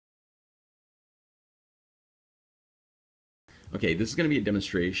Okay, this is going to be a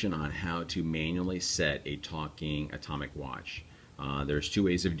demonstration on how to manually set a talking atomic watch. There's two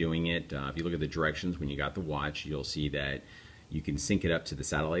ways of doing it. If you look at the directions when you got the watch, you'll see that you can sync it up to the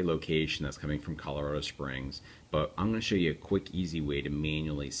satellite location that's coming from Colorado Springs. But I'm going to show you a quick, easy way to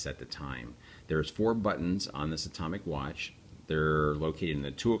manually set the time. There's 4 buttons on this atomic watch. They're located in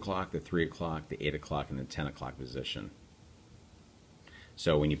the 2 o'clock, the 3 o'clock, the 8 o'clock, and the 10 o'clock position.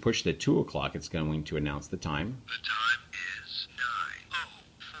 So when you push the 2 o'clock, it's going to announce the time. The time is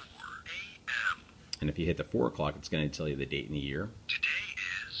 9:04 a.m. And if you hit the 4 o'clock, it's going to tell you the date and the year. Today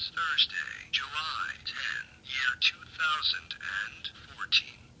is Thursday, July 10, year 2014.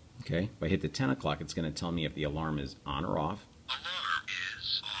 Okay, if I hit the 10 o'clock, it's going to tell me if the alarm is on or off. Alarm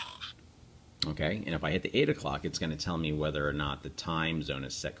is off. Okay, and if I hit the 8 o'clock, it's going to tell me whether or not the time zone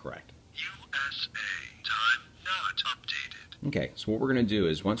is set correct. USA, time not updated. Okay, so what we're going to do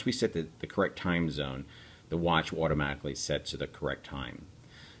is once we set the correct time zone, the watch will automatically set to the correct time.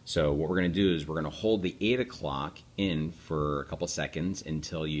 So what we're going to do is we're going to hold the 8 o'clock in for a couple seconds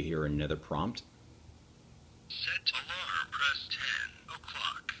until you hear another prompt. Set alarm, press 10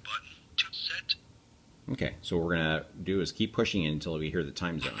 o'clock button to set. Okay, so what we're going to do is keep pushing it until we hear the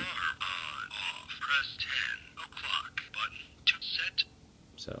time zone. Alarm on, off, press 10 o'clock button to set.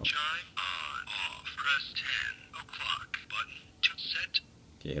 So, Chime on, off, press 10 o'clock button to set.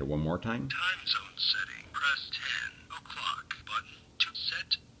 okay, hit it one more time. Time zone setting, press 10 o'clock button to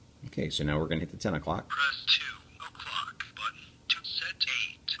set. Okay, so now we're going to hit the 10 o'clock. Press 2 o'clock button to set. 8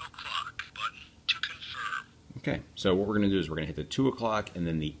 o'clock button to confirm. Okay, so what we're going to do is we're going to hit the 2 o'clock and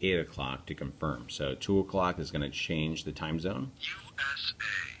then the 8 o'clock to confirm. So 2 o'clock is going to change the time zone. USA,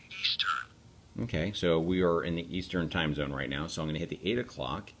 Eastern. Okay, so we are in the Eastern time zone right now, so I'm going to hit the 8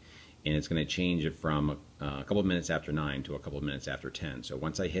 o'clock, and it's going to change it from a couple of minutes after 9 to a couple of minutes after 10. So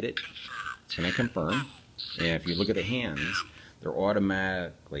once I hit it, Confirm. it's going to confirm, and if you look at the hands, they're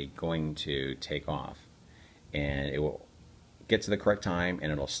automatically going to take off, and it will get to the correct time,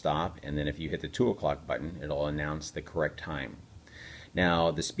 and it'll stop, and then if you hit the 2 o'clock button, it'll announce the correct time.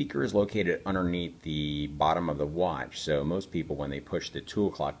 Now, the speaker is located underneath the bottom of the watch, so most people, when they push the 2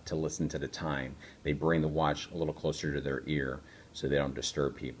 o'clock to listen to the time, they bring the watch a little closer to their ear so they don't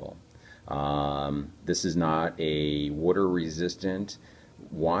disturb people. This is not a water-resistant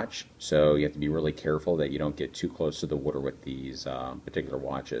watch, so you have to be really careful that you don't get too close to the water with these particular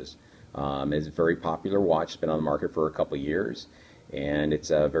watches. It's a very popular watch. It's been on the market for a couple years, and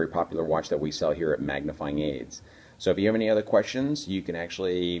it's a very popular watch that we sell here at Magnifying Aids. So if you have any other questions, you can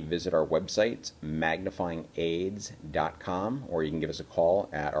actually visit our website, magnifyingaids.com, or you can give us a call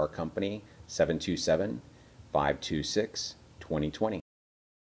at our company, 727-526-2020.